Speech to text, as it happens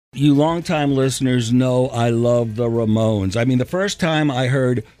You longtime listeners know I love the Ramones. I mean, the first time I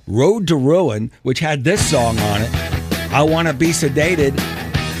heard Road to Ruin, which had this song on it, I Want to Be Sedated,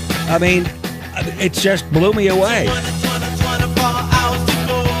 I mean, it just blew me away.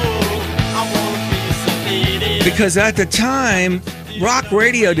 Because at the time, rock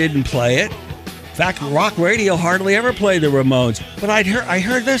radio didn't play it. In fact, rock radio hardly ever played the Ramones. But I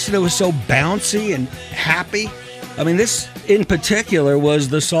heard this, and it was so bouncy and happy. I mean, this in particular was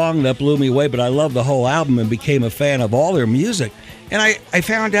the song that blew me away, but I loved the whole album and became a fan of all their music. And I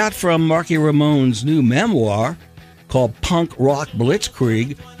found out from Marky Ramone's new memoir called Punk Rock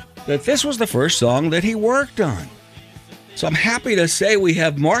Blitzkrieg that this was the first song that he worked on. So I'm happy to say we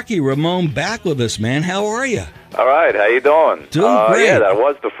have Marky Ramone back with us, man. How are you? All right, how you doing? Doing great. Yeah, that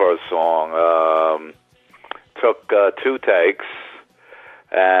was the first song. Took 2 takes.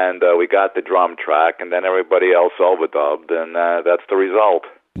 And we got the drum track, and then everybody else overdubbed, and that's the result.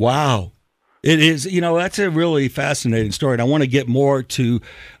 Wow. It is, that's a really fascinating story. And I want to get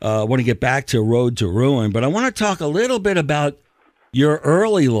get back to Road to Ruin, but I want to talk a little bit about your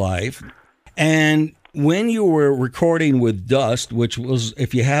early life and when you were recording with Dust, which was,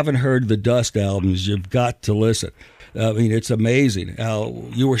 if you haven't heard the Dust albums, you've got to listen. I mean, it's amazing.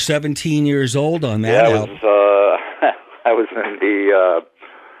 You were 17 years old on that album. I was in the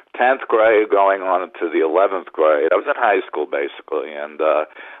 10th grade going on to the 11th grade. I was in high school, basically, and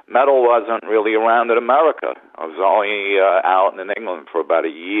metal wasn't really around in America. I was only out in England for about a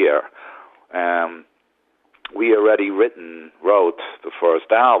year. We already wrote the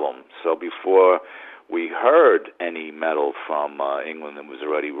first album, so before we heard any metal from England that was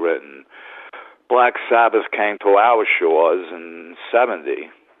already written, Black Sabbath came to our shores in 70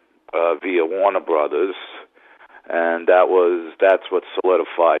 via Warner Brothers. And that's what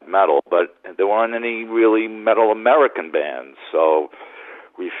solidified metal. But there weren't any really metal American bands. So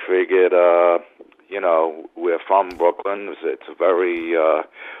we figured, we're from Brooklyn. It's a very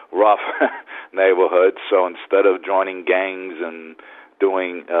rough neighborhood. So instead of joining gangs and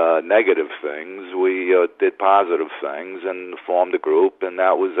doing negative things, we did positive things and formed a group. And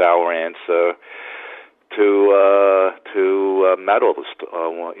that was our answer to metal,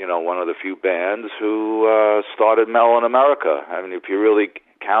 one of the few bands who started metal in America. I mean, if you really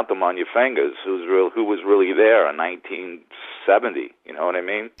count them on your fingers, who was really there in 1970, you know what I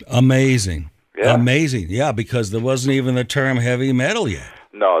mean? Amazing. Yeah. Amazing. Yeah, because there wasn't even the term heavy metal yet.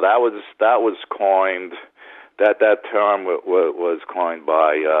 No, that was coined, that term was coined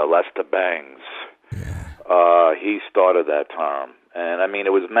by Lester Bangs. Yeah. He started that term. And, I mean,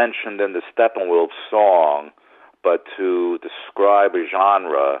 it was mentioned in the Steppenwolf song, but to describe a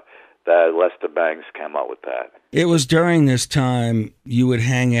genre, that Lester Bangs came up with that. It was during this time you would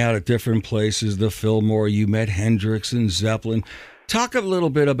hang out at different places, the Fillmore, you met Hendrix and Zeppelin. Talk a little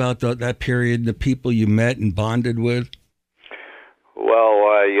bit about that period, the people you met and bonded with. Well,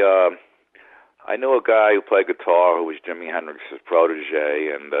 I knew a guy who played guitar who was Jimi Hendrix's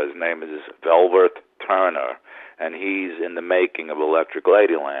protege, and his name is Velvet Turner. And he's in the making of Electric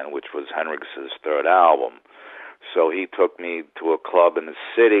Ladyland, which was Hendrix's 3rd album. So he took me to a club in the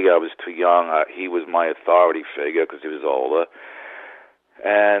city. I was too young. He was my authority figure because he was older.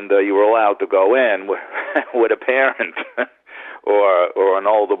 And you were allowed to go in with a parent or an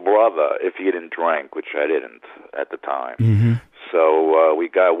older brother if you didn't drink, which I didn't at the time. Mm-hmm. So we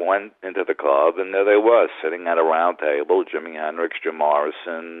went into the club, and there they were, sitting at a round table, Jimi Hendrix, Jim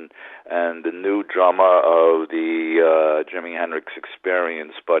Morrison, and the new drummer of the Jimi Hendrix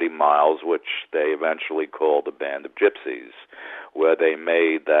Experience, Buddy Miles, which they eventually called the Band of Gypsies, where they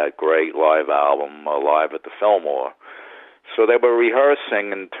made that great live album, Live at the Fillmore. So they were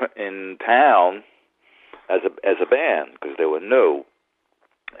rehearsing in town as a band, because they were new.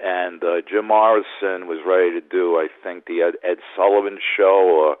 And Jim Morrison was ready to do, I think, the Ed Sullivan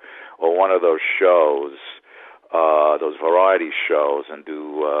Show or one of those shows, those variety shows, and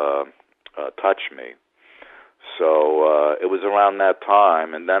do Touch Me. So it was around that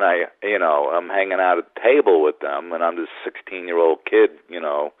time, and then I'm hanging out at the table with them, and I'm this 16-year-old kid,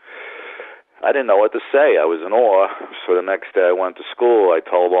 I didn't know what to say. I was in awe. So the next day I went to school. I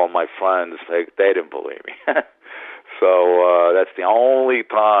told all my friends. They didn't believe me. So that's the only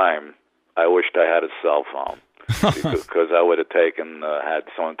time I wished I had a cell phone, because I would have had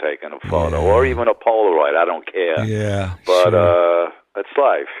someone taken a photo, or even a Polaroid. I don't care. Yeah, but sure. It's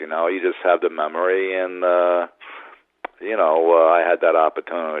life, You just have the memory, and I had that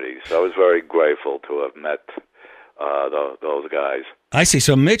opportunity. So I was very grateful to have met those guys. I see.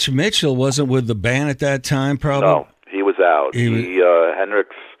 So Mitch Mitchell wasn't with the band at that time, probably? No, he was out.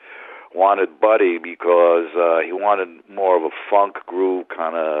 Hendrix wanted Buddy because he wanted more of a funk groove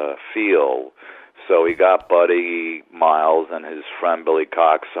kind of feel. So he got Buddy Miles and his friend Billy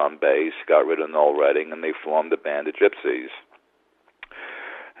Cox on bass, got rid of Noel Redding, and they formed the band of Gypsies.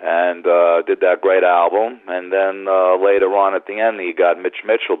 And did that great album. And then later on at the end, he got Mitch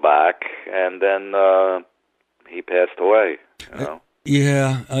Mitchell back, and then he passed away, you know.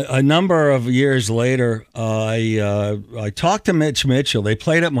 Yeah, a number of years later, I talked to Mitch Mitchell. They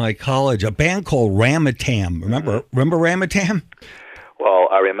played at my college, a band called Ramatam. Remember Ramatam? Well,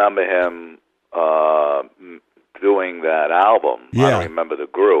 I remember him doing that album. Yeah. I don't remember the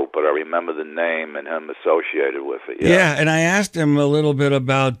group, but I remember the name and him associated with it. Yeah, and I asked him a little bit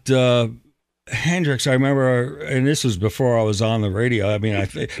about Hendrix. I remember, and this was before I was on the radio. I mean,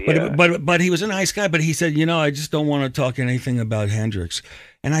 but he was a nice guy. But he said, I just don't want to talk anything about Hendrix.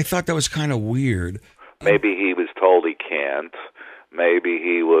 And I thought that was kind of weird. Maybe he was told he can't. Maybe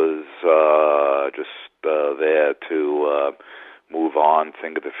he was just there to move on,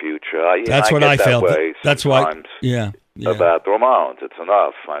 think of the future. That's what I felt. That's why. Yeah. About the Ramones, it's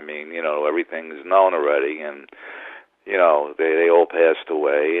enough. I mean, everything's known already, and they all passed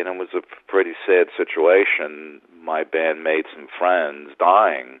away, and it was a pretty sad situation. My bandmates and friends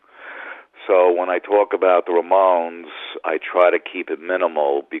dying. So when I talk about the Ramones, I try to keep it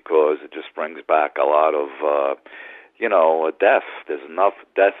minimal because it just brings back a lot of, death. There's enough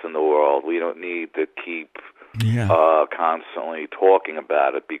death in the world. We don't need to keep constantly talking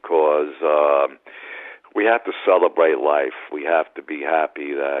about it because we have to celebrate life. We have to be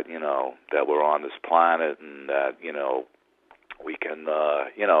happy that, that we're on this planet and that, we can,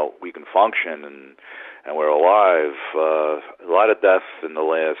 we can function and we're alive. A lot of death in the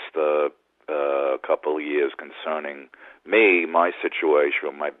last couple of years concerning me, my situation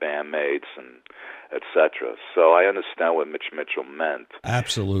with my bandmates and etc. So I understand what Mitch Mitchell meant.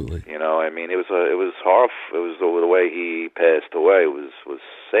 Absolutely. It was horrible. It was the way he passed away was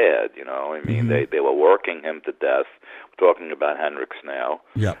sad. They were working him to death. We're talking about Hendrix now.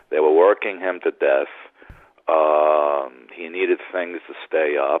 Yeah. They were working him to death. He needed things to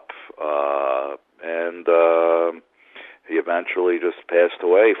stay up, and he eventually just passed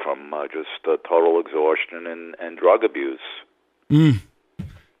away from just total exhaustion and drug abuse.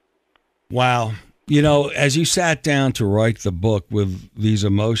 Wow. As you sat down to write the book with these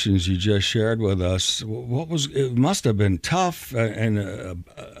emotions you just shared with us, it must have been tough. And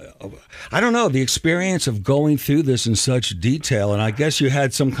I don't know, the experience of going through this in such detail. And I guess you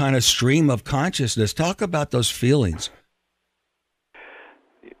had some kind of stream of consciousness. Talk about those feelings.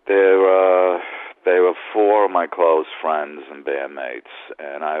 There were four of my close friends and bandmates,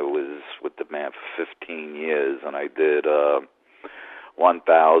 and I was with the band for 15 years, and I did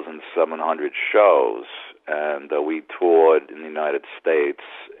 1,700 shows, and we toured in the United States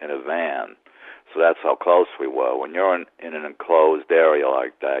in a van. So that's how close we were. When you're in an enclosed area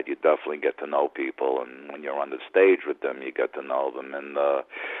like that, you definitely get to know people, and when you're on the stage with them, you get to know them, and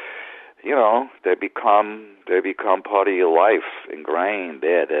they become part of your life, ingrained.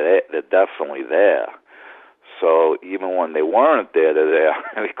 They're definitely there. So even when they weren't there, they're there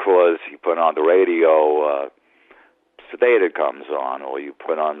because you put on the radio. Sedated comes on, or you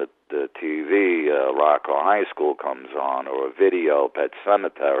put on the TV, Rock or High School comes on, or a video, Pet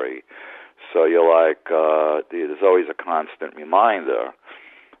Cemetery. So you're like, there's always a constant reminder.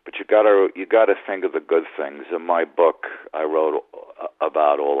 But you gotta think of the good things. In my book, I wrote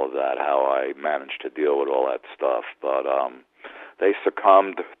about all of that, how I managed to deal with all that stuff. But they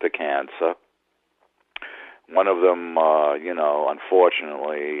succumbed to cancer. One of them,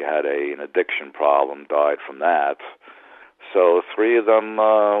 unfortunately, had an addiction problem, died from that. So three of them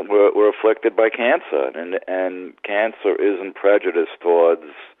were afflicted by cancer, and cancer isn't prejudiced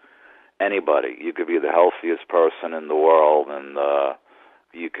towards anybody. You could be the healthiest person in the world, and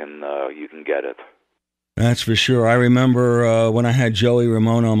you can get it. That's for sure. I remember when I had Joey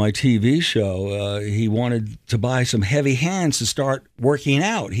Ramone on my TV show, he wanted to buy some heavy hands to start working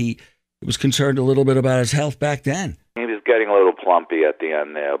out. He was concerned a little bit about his health back then. He was getting a little plumpy at the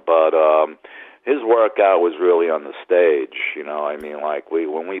end there, but his workout was really on the stage.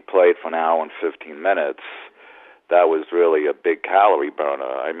 When we played for an hour and 15 minutes, that was really a big calorie burner.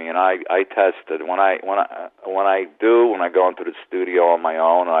 I tested when I go into the studio on my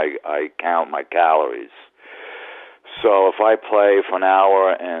own, I count my calories. So if I play for an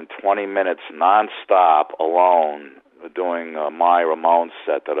hour and 20 minutes nonstop alone, doing my Ramones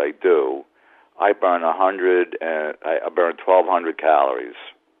set that I do, I burn 1,200 calories.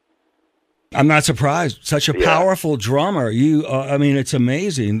 I'm not surprised. Such a powerful drummer. It's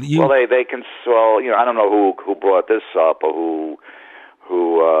amazing. Well, they can. Well, I don't know who brought this up or who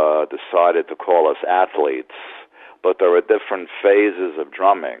who decided to call us athletes. But there are different phases of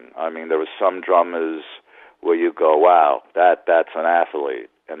drumming. I mean, there are some drummers where you go, wow, that's an athlete.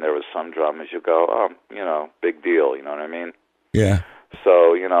 And there are some drummers you go, oh, big deal, you know what I mean? Yeah.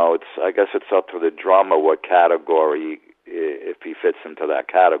 So, I guess it's up to the drummer what category, if he fits into that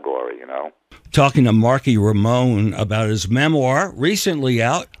category, Talking to Marky Ramone about his memoir, recently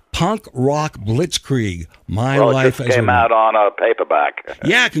out, Punk Rock Blitzkrieg, My Life it just as came out on a paperback.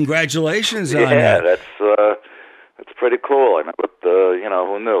 Yeah, congratulations on that. Yeah, that's pretty cool. I mean, but,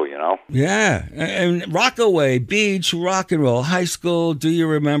 who knew, Yeah, and Rockaway, Beach, Rock and Roll, High School, Do You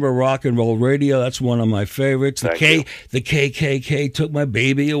Remember Rock and Roll Radio? That's one of my favorites. The KKK Took My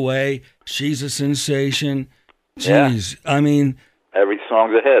Baby Away. She's a Sensation. Jeez, yeah. I mean... Every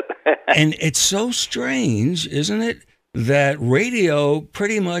song's a hit. And it's so strange, isn't it, that radio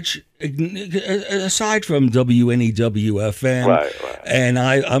pretty much, aside from WNEW-FM, right. And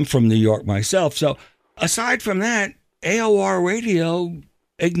I'm from New York myself, so aside from that, AOR radio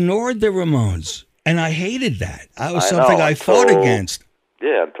ignored the Ramones, and I hated that. That was something I fought against.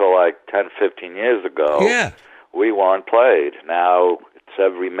 Yeah, until like 10, 15 years ago. Yeah. We weren't played. Now it's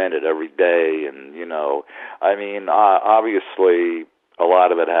every minute, every day, and, obviously a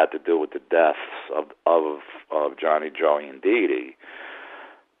lot of it had to do with the deaths of Johnny, Joey, and Dee Dee.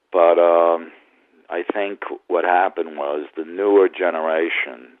 But I think what happened was the newer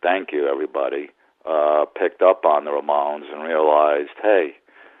generation, thank you, everybody, picked up on the Ramones and realized, hey,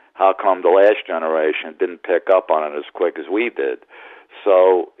 how come the last generation didn't pick up on it as quick as we did?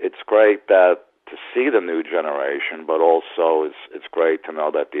 So it's great to see the new generation, but also it's great to know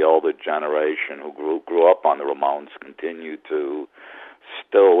that the older generation who grew up on the Ramones continue to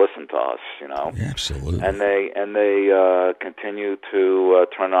still listen to us, Yeah, absolutely. And they continue to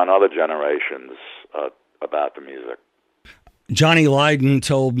turn on other generations about the music. Johnny Lydon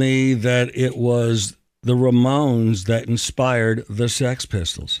told me that it was the Ramones that inspired the Sex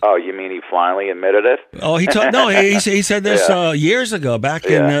Pistols. Oh, you mean he finally admitted it? Oh, he said this years ago. Back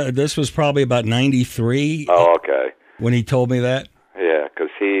in this was probably about 93. Oh, okay. When he told me that. Yeah,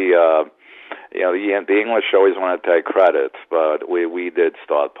 because he, the English always want to take credit, but we did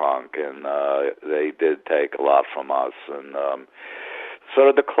start punk, and they did take a lot from us, and so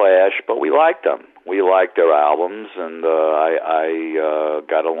did the Clash. But we liked them. We liked their albums, and I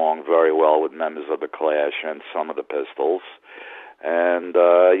got along very well with members of the Clash and some of the Pistols. And,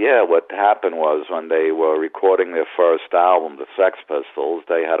 what happened was when they were recording their first album, the Sex Pistols,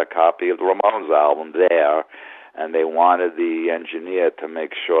 they had a copy of the Ramones album there, and they wanted the engineer to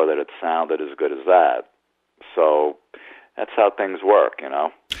make sure that it sounded as good as that. So that's how things work,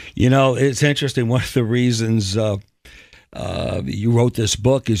 It's interesting. One of the reasons you wrote this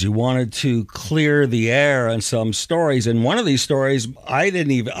book is you wanted to clear the air on some stories. And one of these stories,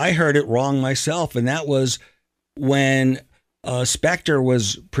 I heard it wrong myself, and that was when Spector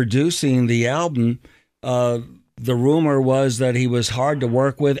was producing the album, the rumor was that he was hard to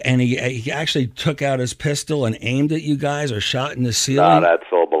work with, and he actually took out his pistol and aimed at you guys or shot in the ceiling. No, that's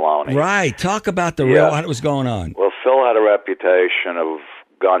all baloney. Right. Talk about what was going on. Well, Phil had a reputation of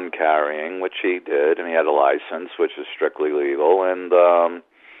gun carrying, which he did, and he had a license, which is strictly legal, and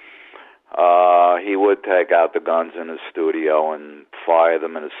he would take out the guns in his studio and fire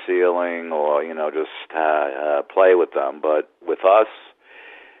them in the ceiling or, just play with them. But with us,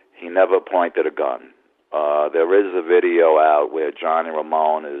 he never pointed a gun. There is a video out where Johnny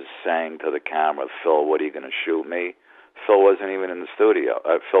Ramone is saying to the camera, Phil, what are you going to shoot me? Phil wasn't even in the studio.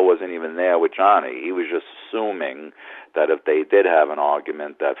 Phil wasn't even there with Johnny. He was just assuming that if they did have an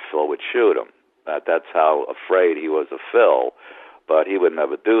argument that Phil would shoot him. That's how afraid he was of Phil. But he would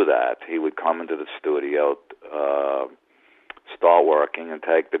never do that. He would come into the studio, start working, and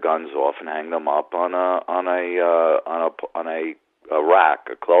take the guns off and hang them up on a rack,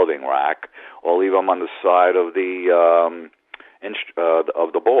 a clothing rack, or leave them on the side of the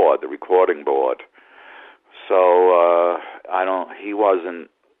board, the recording board. So he wasn't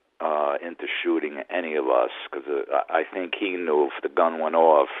into shooting any of us, because I think he knew if the gun went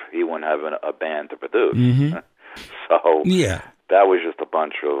off, he wouldn't have a band to produce. Mm-hmm. So yeah. That was just a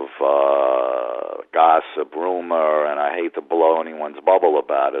bunch of gossip, rumor, and I hate to blow anyone's bubble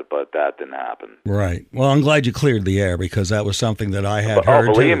about it, but that didn't happen. Right. Well, I'm glad you cleared the air, because that was something that I had heard.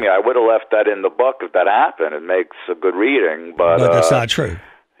 Oh, believe me, I would have left that in the book if that happened. It makes a good reading, but that's not true.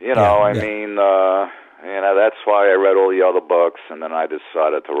 I mean, that's why I read all the other books, and then I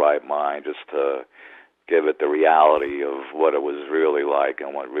decided to write mine just to give it the reality of what it was really like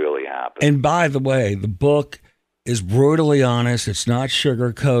and what really happened. And by the way, the book is brutally honest. It's not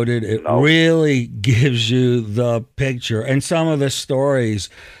sugar coated. It No. really gives you the picture. And some of the stories,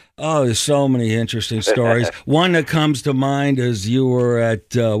 oh, there's so many interesting stories. One that comes to mind is you were at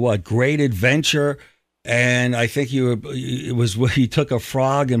Great Adventure, and I think it was where you took a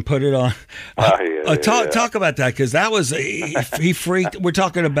frog and put it on. Talk about that, because that was he freaked. We're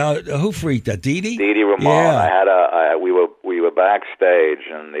talking about who freaked that? Dee Dee? Dee Dee Ramone. Yeah. We were backstage,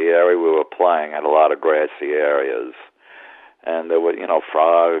 and the area we were playing had a lot of grassy areas, and there were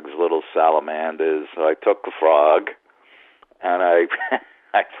frogs, little salamanders. So I took the frog, and I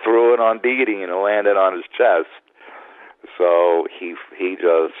I threw it on Dee Dee, and it landed on his chest. So you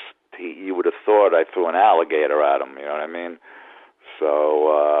would have thought I threw an alligator at him. You know what I mean?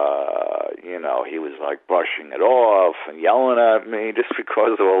 So, he was like brushing it off and yelling at me just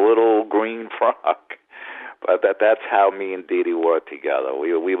because of a little green frog. But that's how me and Dee Dee worked together.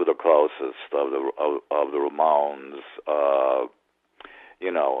 We were the closest of the Ramones.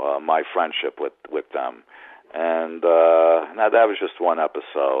 My friendship with them. And now that was just one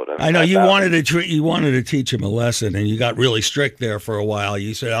episode. I know you wanted to teach him a lesson, and you got really strict there for a while.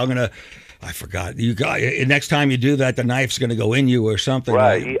 You said, I forgot. Next time you do that, the knife's going to go in you or something.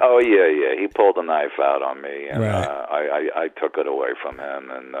 Right. He pulled the knife out on me, and right. I took it away from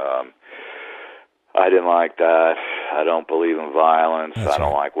him, and I didn't like that. I don't believe in violence. I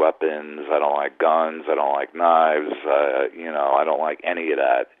don't like weapons. I don't like guns. I don't like knives. I don't like any of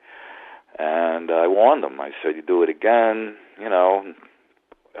that. And I warned him. I said, "You do it again, and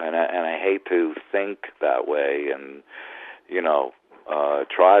I hate to think that way, and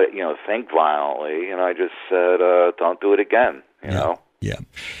try to think violently." And I just said, "Don't do it again." You know. Yeah.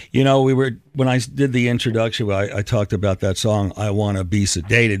 When I did the introduction, I talked about that song, "I Want to Be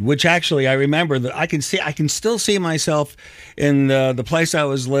Sedated," which actually I remember that I can still see myself in the place I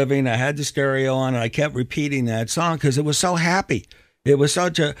was living. I had the stereo on, and I kept repeating that song because it was so happy. It was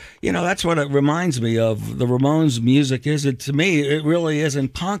such a, that's what it reminds me of. The Ramones music to me, it really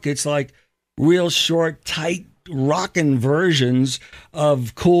isn't punk. It's like real short, tight, rockin' versions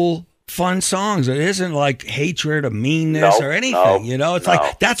of cool, fun songs. It isn't like hatred or meanness or anything, It's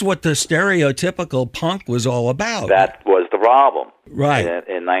like that's what the stereotypical punk was all about. That was the problem. Right.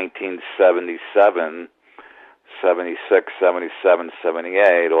 In 1977, 76, 77,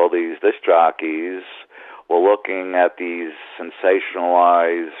 78, all these disc jockeys were looking at these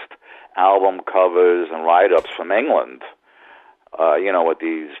sensationalized album covers and write-ups from England, with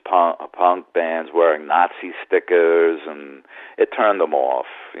these punk bands wearing Nazi stickers, and it turned them off.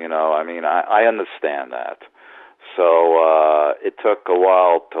 I understand that. So it took a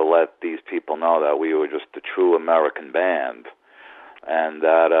while to let these people know that we were just a true American band, and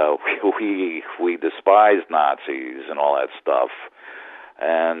that we despised Nazis and all that stuff.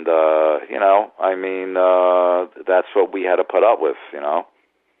 And, that's what we had to put up with,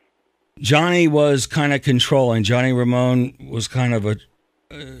 Johnny was kind of controlling. Johnny Ramone was kind of a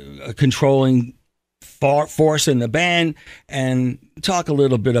controlling force in the band. And talk a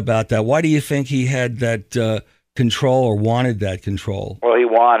little bit about that. Why do you think he had that control or wanted that control? Well, he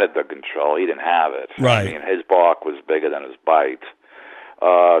wanted the control. He didn't have it. Right. His bark was bigger than his bite.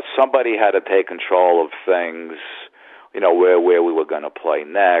 Somebody had to take control of things, where we were going to play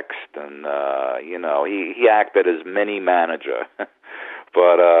next, and he acted as mini manager.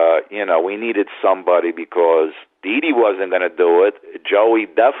 But we needed somebody because Dee Dee wasn't going to do it, Joey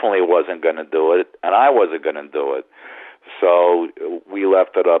definitely wasn't going to do it, and I wasn't going to do it. So we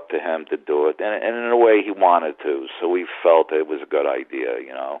left it up to him to do it, and in a way he wanted to. So we felt it was a good idea,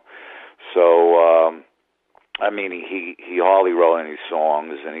 So he hardly wrote any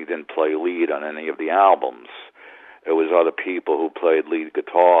songs, and he didn't play lead on any of the albums. It was other people who played lead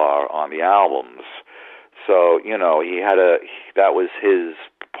guitar on the albums. So, that was his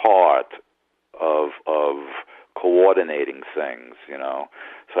part of coordinating things,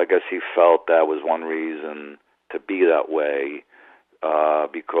 So I guess he felt that was one reason to be that way,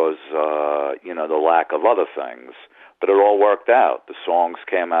 because, the lack of other things. But it all worked out. The songs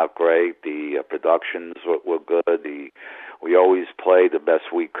came out great. The productions were good. We always played the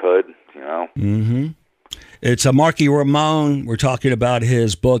best we could, Mm-hmm. It's a Marky Ramone. We're talking about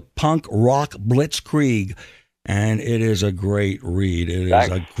his book, Punk Rock Blitzkrieg, and it is a great read. It is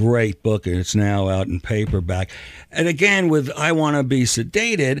a great book, and it's now out in paperback. And again, with I Want to Be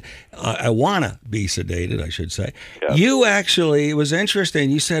Sedated, I should say, yeah. You actually, it was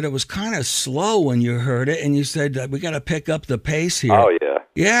interesting, you said it was kind of slow when you heard it, and you said, we got to pick up the pace here. Oh, yeah.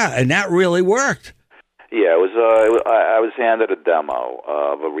 Yeah, and that really worked. Yeah, it was. I was handed a demo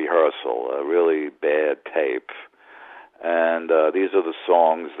of a rehearsal, a really bad tape, And these are the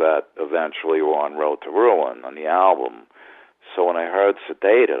songs that eventually were on Road to Ruin on the album. So when I heard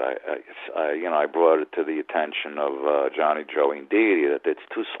Sedated, I brought it to the attention of Johnny, Joey, and Dee Dee that it's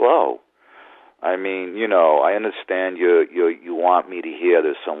too slow. I mean, I understand you want me to hear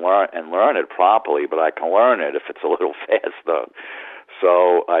this and learn it properly, but I can learn it if it's a little faster.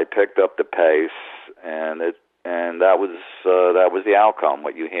 So I picked up the pace, and that was the outcome.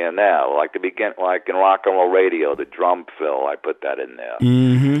 What you hear now, like in rock and roll radio, the drum fill, I put that in there,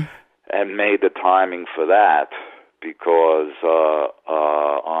 and made the timing for that because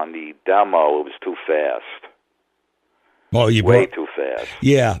on the demo it was too fast. Well, way too fast.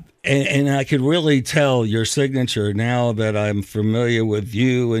 Yeah, and I could really tell your signature now that I'm familiar with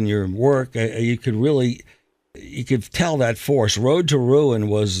you and your work. You could tell that force. Road to Ruin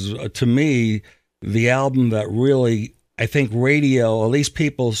was, to me, the album that really, I think radio, at least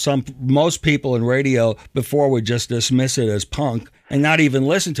most people in radio before would just dismiss it as punk and not even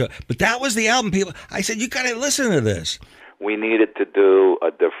listen to it. But that was the album I said, you got to listen to this. We needed to do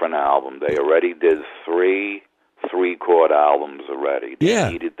a different album. They already did three-chord albums already. They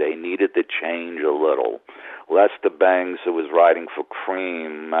needed to change a little. Lester Bangs, who was writing for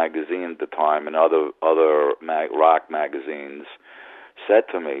Cream magazine at the time and other rock magazines, said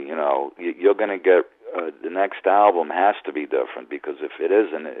to me, you're going to get the next album has to be different, because if it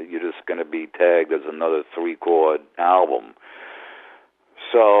isn't, you're just going to be tagged as another three-chord album.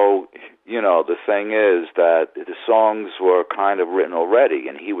 So, the thing is that the songs were kind of written already,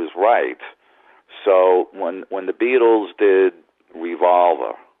 and he was right. So when the Beatles did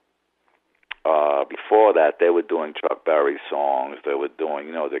Revolver, before that they were doing Chuck Berry songs. They were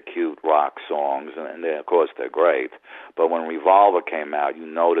doing, the cute rock songs, and of course they're great. But when Revolver came out, you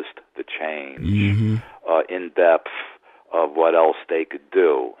noticed the change in depth of what else they could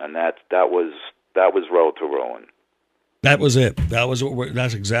do, and that was Road to Ruin. That was it.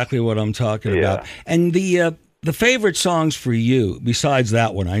 That's exactly what I'm talking about. And the favorite songs for you, besides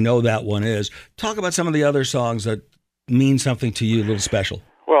that one, I know that one is. Talk about some of the other songs that mean something to you, a little special.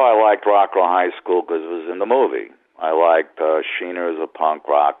 Well, I liked Rockville High School because it was in the movie. I liked Sheena as a punk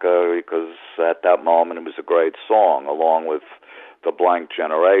rocker because at that moment it was a great song, along with The Blank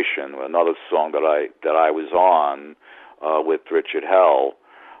Generation, another song that I was on with Richard Hell,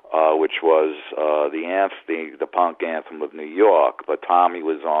 which was the punk anthem of New York. But Tommy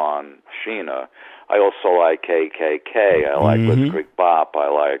was on Sheena. I also like KKK. I like Blitzkrieg Bop. I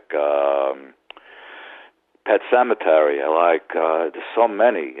like Pet Sematary. I like, there's so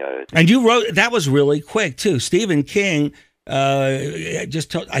many. And you wrote, that was really quick, too. Stephen King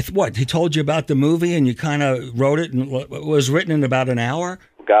he told you about the movie and you kind of wrote it, and it was written in about an hour?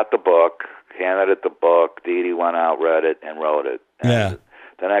 Got the book, handed it the book, Dee Dee went out, read it, and wrote it. And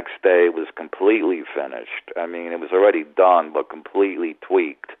the next day it was completely finished. I mean, it was already done, but completely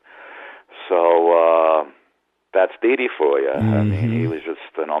tweaked. So that's Dee Dee for you. I mean, he was just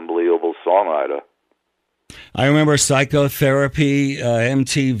an unbelievable songwriter. I remember Psychotherapy,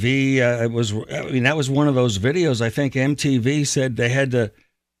 MTV. That was one of those videos. I think MTV said they had to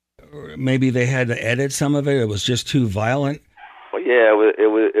edit some of it. It was just too violent. Well, yeah,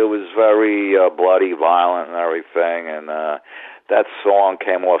 it was very bloody, violent, and everything. And that song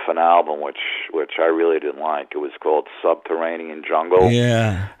came off an album which I really didn't like. It was called Subterranean Jungle.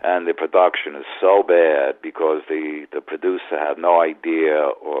 Yeah. And the production is so bad because the producer had no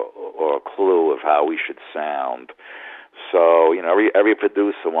idea or a clue of how we should sound. So, every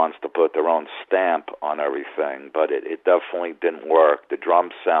producer wants to put their own stamp on everything, but it definitely didn't work. The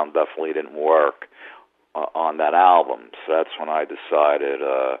drum sound definitely didn't work on that album. So that's when I decided,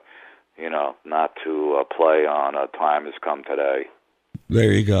 not to play on Time Has Come Today.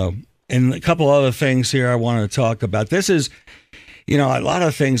 There you go. And a couple other things here I want to talk about. This is, a lot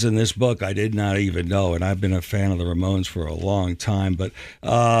of things in this book I did not even know, and I've been a fan of the Ramones for a long time. But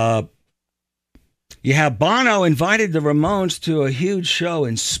you have Bono invited the Ramones to a huge show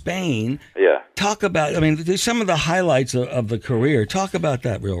in Spain. Yeah. Talk about, some of the highlights of the career. Talk about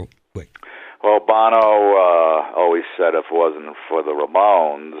that real quick. Well, Bono always said if it wasn't for the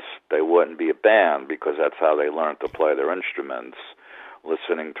Ramones, they wouldn't be a band, because that's how they learned to play their instruments,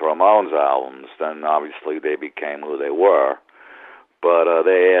 listening to Ramones albums. Then obviously they became who they were. But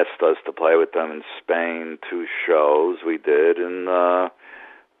they asked us to play with them in Spain, 2 shows we did, and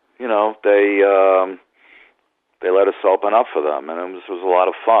they let us open up for them, and it was a lot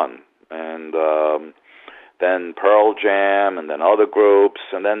of fun. And then Pearl Jam, and then other groups,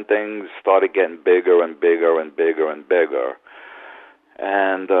 and then things started getting bigger and bigger and bigger and bigger.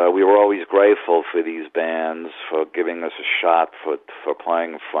 And we were always grateful for these bands for giving us a shot for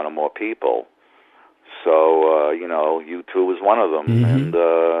playing in front of more people. So, U2 was one of them. And,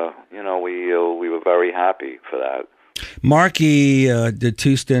 we were very happy for that. Marky did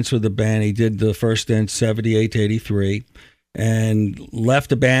 2 stints with the band. He did the first stint, 78 to 83, and left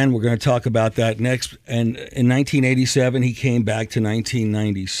the band. We're going to talk about that next. And in 1987, he came back to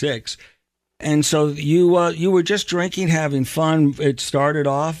 1996. And so you were just drinking, having fun. It started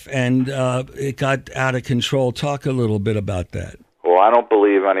off, and it got out of control. Talk a little bit about that. Well, I don't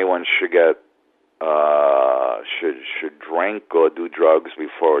believe anyone should get should drink or do drugs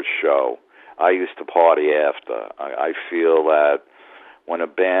before a show. I used to party after. I feel that when a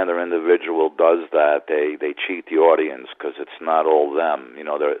band or individual does that, they cheat the audience because it's not all them.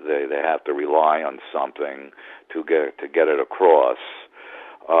 They have to rely on something to get it across.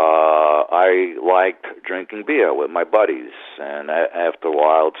 I liked drinking beer with my buddies, and after a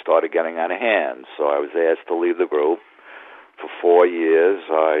while, it started getting out of hand. So I was asked to leave the group. For 4 years,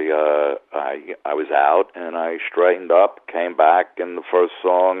 I was out, and I straightened up, came back, and the first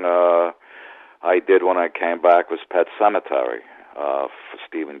song I did when I came back was Pet Sematary for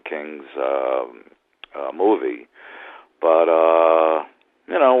Stephen King's movie. But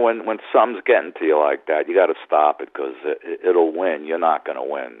when something's getting to you like that, you got to stop it because it'll win. You're not going to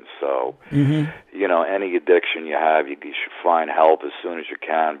win. So, any addiction you have, you should find help as soon as you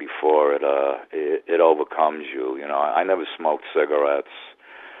can before it overcomes you. I never smoked cigarettes.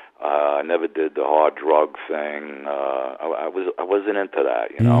 I never did the hard drug thing. I wasn't into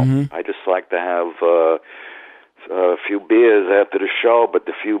that. I just like to have a few beers after the show, but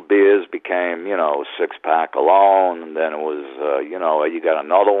the few beers became, a 6-pack alone, and then it was, you got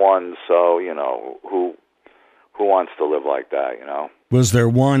another one. So, who wants to live like that? Was there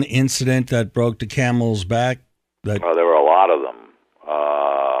one incident that broke the camel's back? There were a lot of them.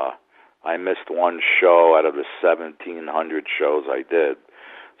 I missed one show out of the 1,700 shows I did.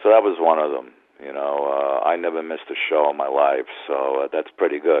 So that was one of them. I never missed a show in my life, so that's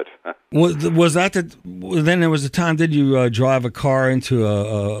pretty good. Was that then there was a time, did you drive a car into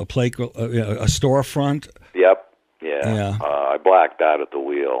a storefront? Yep. Yeah. I blacked out at the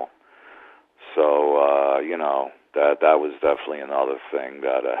wheel. So, that was definitely another thing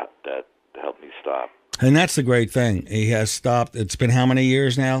that helped me stop. And that's the great thing. He has stopped. It's been how many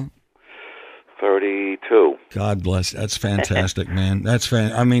years now? 32. God bless. That's fantastic, man. That's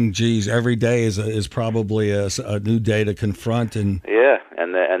I mean, geez, every day is probably a new day to confront. And yeah,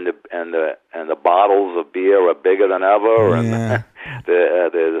 and the bottles of beer are bigger than ever, yeah. And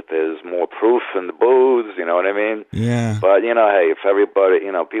there's more proof in the booze. You know what I mean? Yeah. But hey, if everybody,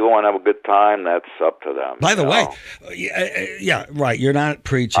 people want to have a good time, that's up to them. By the way, yeah, right. You're not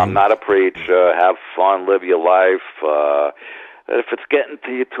preaching. I'm not a preacher. Have fun, live your life. If it's getting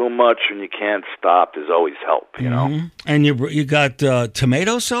to you too much and you can't stop, there's always help, And you got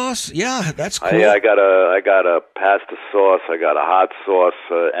tomato sauce? Yeah, that's cool. I got a pasta sauce. I got a hot sauce.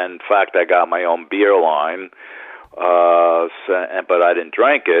 And in fact, I got my own beer line. But I didn't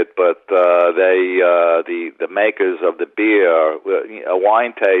drink it. But the makers of the beer, a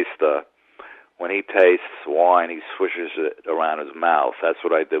wine taster, when he tastes wine, he swishes it around his mouth. That's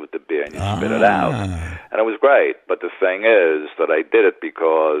what I did with the beer, and you spit it out. And it was great. But the thing is that I did it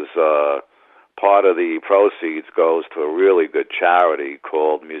because part of the proceeds goes to a really good charity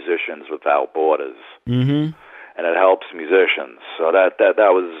called Musicians Without Borders. Mm-hmm. And it helps musicians. So that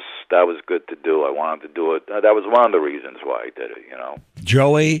was good to do. I wanted to do it. That was one of the reasons why I did it,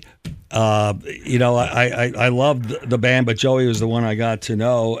 Joey, I loved the band, but Joey was the one I got to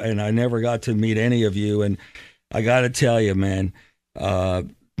know, and I never got to meet any of you. And I got to tell you, man,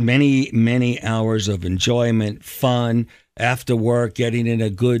 many, many hours of enjoyment, fun, after work, getting in a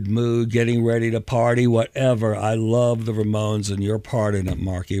good mood, getting ready to party, whatever. I love the Ramones, and you're part in it,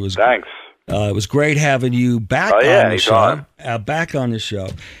 Marky. Thanks. It was great having you back on the show. Back on the show.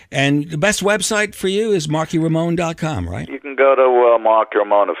 And the best website for you is markyramone.com, right? You can go to Marky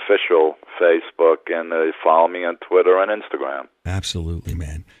Ramone Official Facebook and follow me on Twitter and Instagram. Absolutely,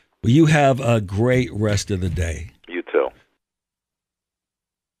 man. Well, you have a great rest of the day. You too.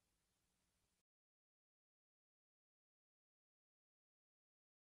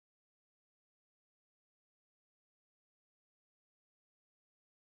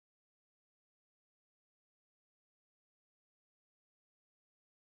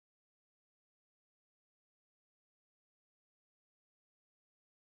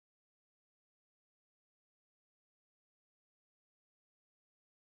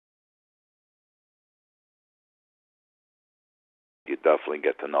 You definitely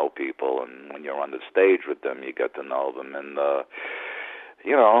get to know people, and when you're on the stage with them, you get to know them, and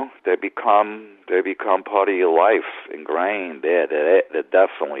they become part of your life, ingrained. They're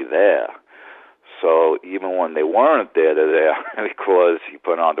definitely there. So even when they weren't there, they're there because you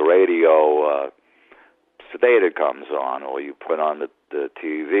put on the radio, Sedated comes on, or you put on the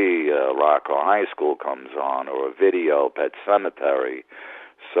TV, Rocco High School comes on, or a video, Pet Cemetery.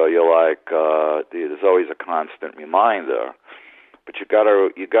 So you're like, there's always a constant reminder. But you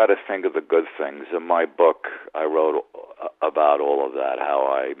gotta think of the good things. In my book, I wrote about all of that, how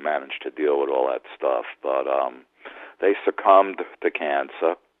I managed to deal with all that stuff. But they succumbed to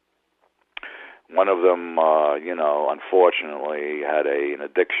cancer. One of them, unfortunately had an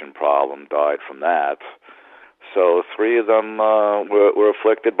addiction problem, died from that. So 3 of them were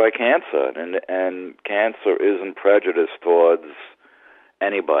afflicted by cancer, and cancer isn't prejudiced towards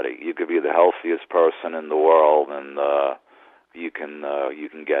anybody. You could be the healthiest person in the world, and you can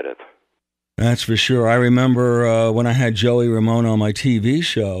get it. That's for sure. I remember when I had Joey Ramone on my TV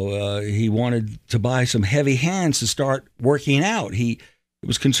show, he wanted to buy some heavy hands to start working out. He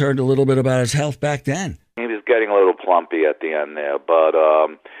was concerned a little bit about his health back then. He was getting a little plumpy at the end there, but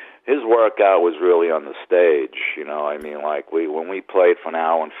his workout was really on the stage. Like when we played for an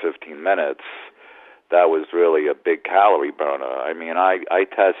hour and 15 minutes, that was really a big calorie burner. I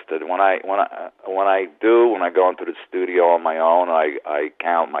tested when I go into the studio on my own, I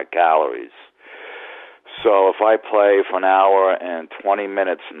count my calories. So if I play for an hour and 20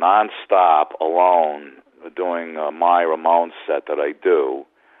 minutes nonstop alone, doing my Ramones set that I do,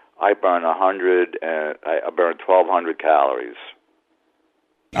 I burn 1,200 calories.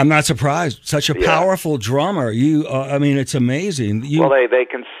 I'm not surprised. Such a powerful drummer. It's amazing. They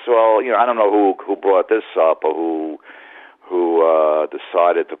can. Well, I don't know who brought this up or who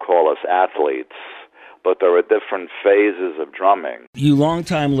decided to call us athletes, but there are different phases of drumming. You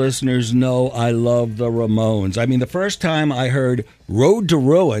longtime listeners know I love the Ramones. The first time I heard "Road to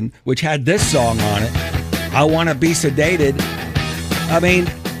Ruin," which had this song on it, "I Want to Be Sedated,"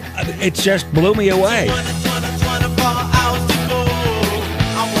 it just blew me away.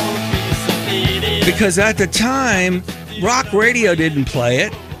 Because at the time, rock radio didn't play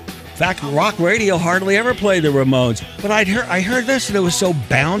it. In fact, rock radio hardly ever played the Ramones. But I heard this, and it was so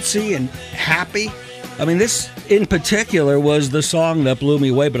bouncy and happy. This in particular was the song that blew me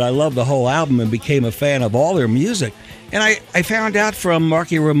away, but I loved the whole album and became a fan of all their music. And I found out from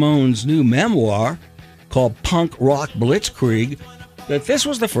Marky Ramone's new memoir called Punk Rock Blitzkrieg that this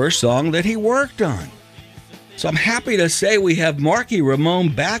was the first song that he worked on. So I'm happy to say we have Marky Ramone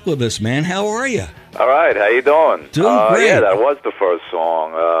back with us, man. How are you? All right, how you doing? Doing great. Yeah, that was the first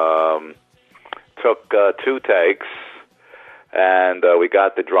song. Took 2 takes, and we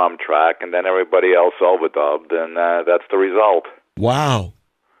got the drum track, and then everybody else overdubbed, and that's the result. Wow.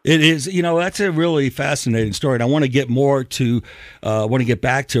 It is, that's a really fascinating story. And I want to get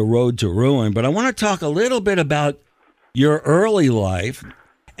back to Road to Ruin, but I want to talk a little bit about your early life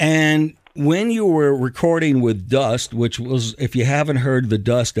and when you were recording with Dust, which was, if you haven't heard the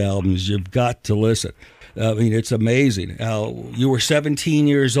Dust albums, you've got to listen. It's amazing. You were 17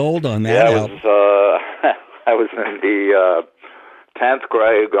 years old on that album. I was in the 10th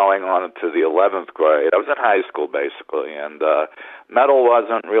grade going on to the 11th grade. I was in high school, basically, and metal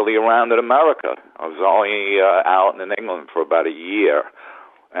wasn't really around in America. I was only out in England for about a year.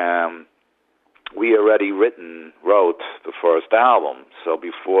 We already wrote the first album, so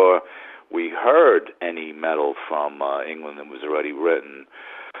before we heard any metal from England that was already written,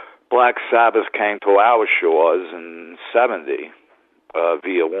 Black Sabbath came to our shores in '70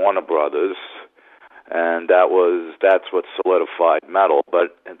 via Warner Brothers, and that's what solidified metal.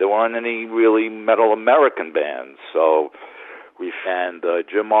 But there weren't any really metal American bands, so we found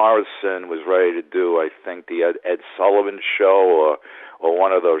Jim Morrison was ready to do, I think, the Ed Sullivan Show or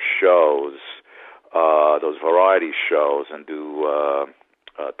one of those shows, those variety shows, and do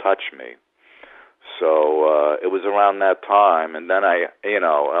Touch Me. So it was around that time, and then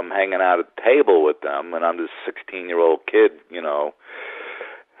I'm hanging out at the table with them, and I'm this 16-year-old kid,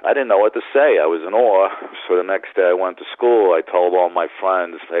 I didn't know what to say. I was in awe. So the next day I went to school. I told all my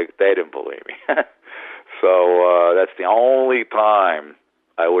friends. They didn't believe me. So that's the only time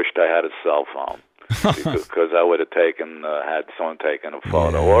I wished I had a cell phone. Because I would have had someone taken a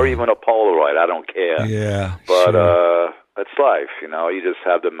photo, or even a Polaroid. I don't care. Yeah, but sure. It's life, You just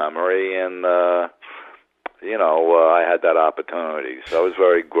have the memory, and I had that opportunity. So I was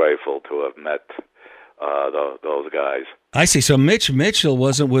very grateful to have met those guys. I see. So Mitch Mitchell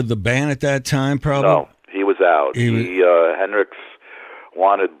wasn't with the band at that time, probably. No, he was out. Hendrix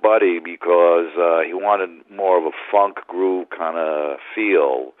wanted Buddy because he wanted more of a funk groove kind of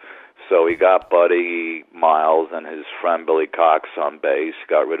feel. So he got Buddy Miles and his friend Billy Cox on bass,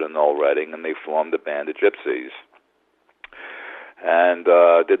 got rid of Noel Redding, and they formed the band, the Gypsies. and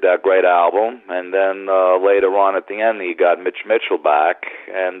did that great album. And then later on at the end, he got Mitch Mitchell back,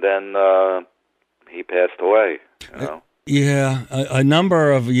 and then he passed away. You know? Yeah, a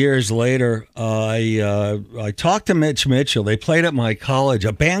number of years later, I talked to Mitch Mitchell. They played at my college,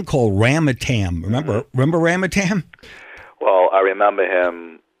 a band called Ramatam. Remember Ramatam? Well, I remember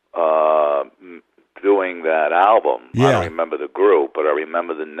him doing that album. Yeah. I don't remember the group, but I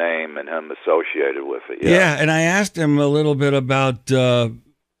remember the name and him associated with it. Yeah, and I asked him a little bit about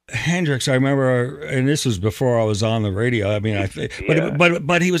Hendrix. I remember, and this was before I was on the radio. I mean,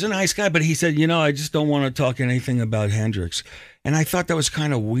 but he was a nice guy. But he said, I just don't want to talk anything about Hendrix. And I thought that was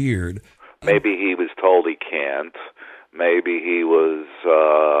kind of weird. Maybe he was told he can't. Maybe he was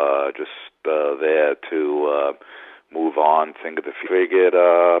just there to move on, think of the future.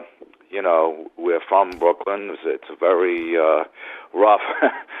 We're from Brooklyn. It's a very rough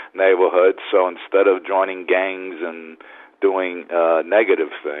neighborhood. So instead of joining gangs and doing negative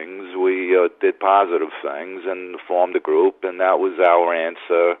things, we did positive things and formed a group, and that was our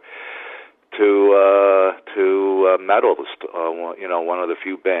answer to metal. One of the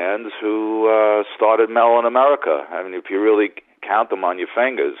few bands who started metal in America. I mean, if you really count them on your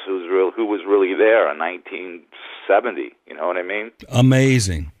fingers, who was really there in 1970? You know what I mean?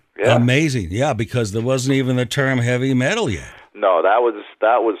 Amazing. Yeah. Amazing. Yeah, because there wasn't even the term heavy metal yet. No, that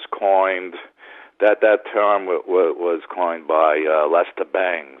was coined. That term was coined by Lester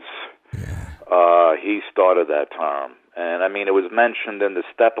Bangs. Yeah. He started that term, and I mean it was mentioned in the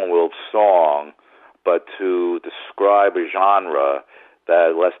Steppenwolf song, but to describe a genre,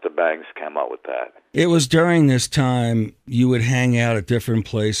 that Lester Bangs came up with that. It was during this time you would hang out at different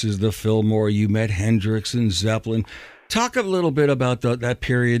places, the Fillmore. You met Hendrix and Zeppelin. Talk a little bit about that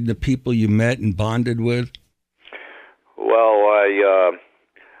period, the people you met and bonded with. Well,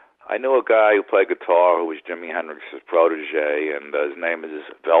 I knew a guy who played guitar who was Jimi Hendrix's protege, and his name is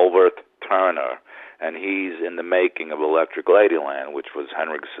Velvet Turner, and he's in the making of Electric Ladyland, which was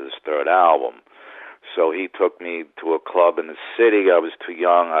Hendrix's third album. So he took me to a club in the city. I was too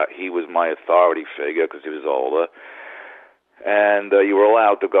young. He was my authority figure because he was older, and you were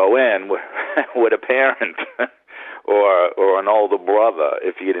allowed to go in with a parent or an older brother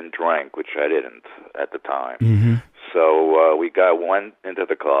if you didn't drink, which I didn't at the time. Mm-hmm. So we went into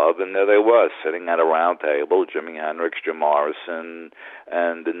the club, and there they were, sitting at a round table, Jimi Hendrix, Jim Morrison,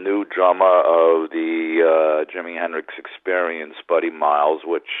 and the new drummer of the Jimi Hendrix Experience, Buddy Miles,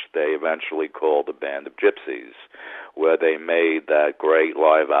 which they eventually called the Band of Gypsies, where they made that great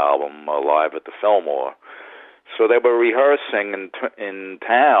live album, Live at the Fillmore. So they were rehearsing in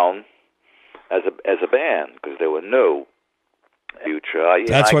town as a band because they were new. Future.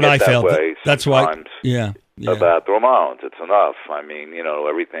 That's what I felt. That's why. Yeah. About the Ramones. It's enough. I mean,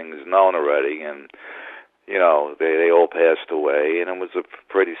 everything's known already, and they all passed away, and it was a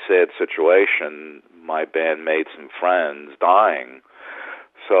pretty sad situation. My bandmates and friends dying.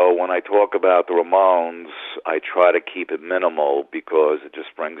 So when I talk about the Ramones, I try to keep it minimal because it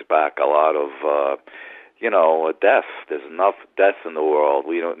just brings back a lot of death. There's enough death in the world.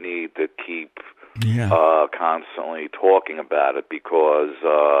 We don't need to keep constantly talking about it because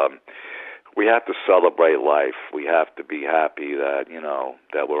we have to celebrate life. We have to be happy that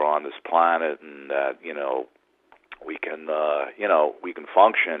that we're on this planet and that we can we can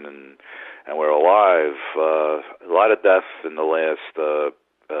function and we're alive. A lot of death in the last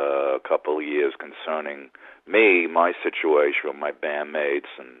couple of years concerning me, my situation with my bandmates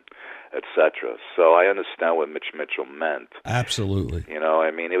and etc. So I understand what Mitch Mitchell meant. Absolutely. I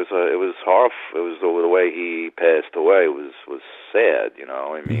mean, it was horrible. It was the way he passed away was sad.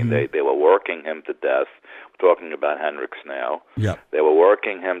 I mean, they were working him to death. We're talking about Hendrix now. Yeah. They were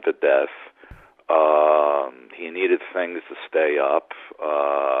working him to death. He needed things to stay up,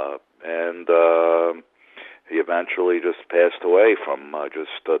 and he eventually just passed away from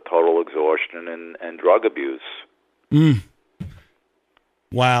just total exhaustion and drug abuse.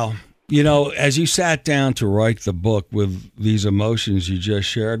 Wow. As you sat down to write the book with these emotions you just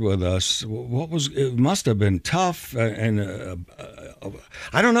shared with us, it must have been tough. And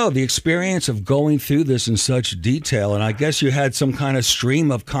I don't know, the experience of going through this in such detail. And I guess you had some kind of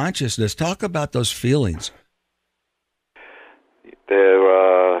stream of consciousness. Talk about those feelings. They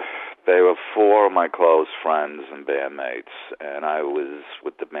were four of my close friends and bandmates. And I was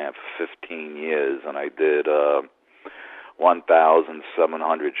with the band for 15 years. And I did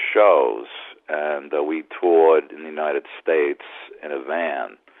 1,700 shows, and we toured in the United States in a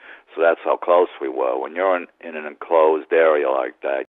van. So that's how close we were. When you're in an enclosed area like that,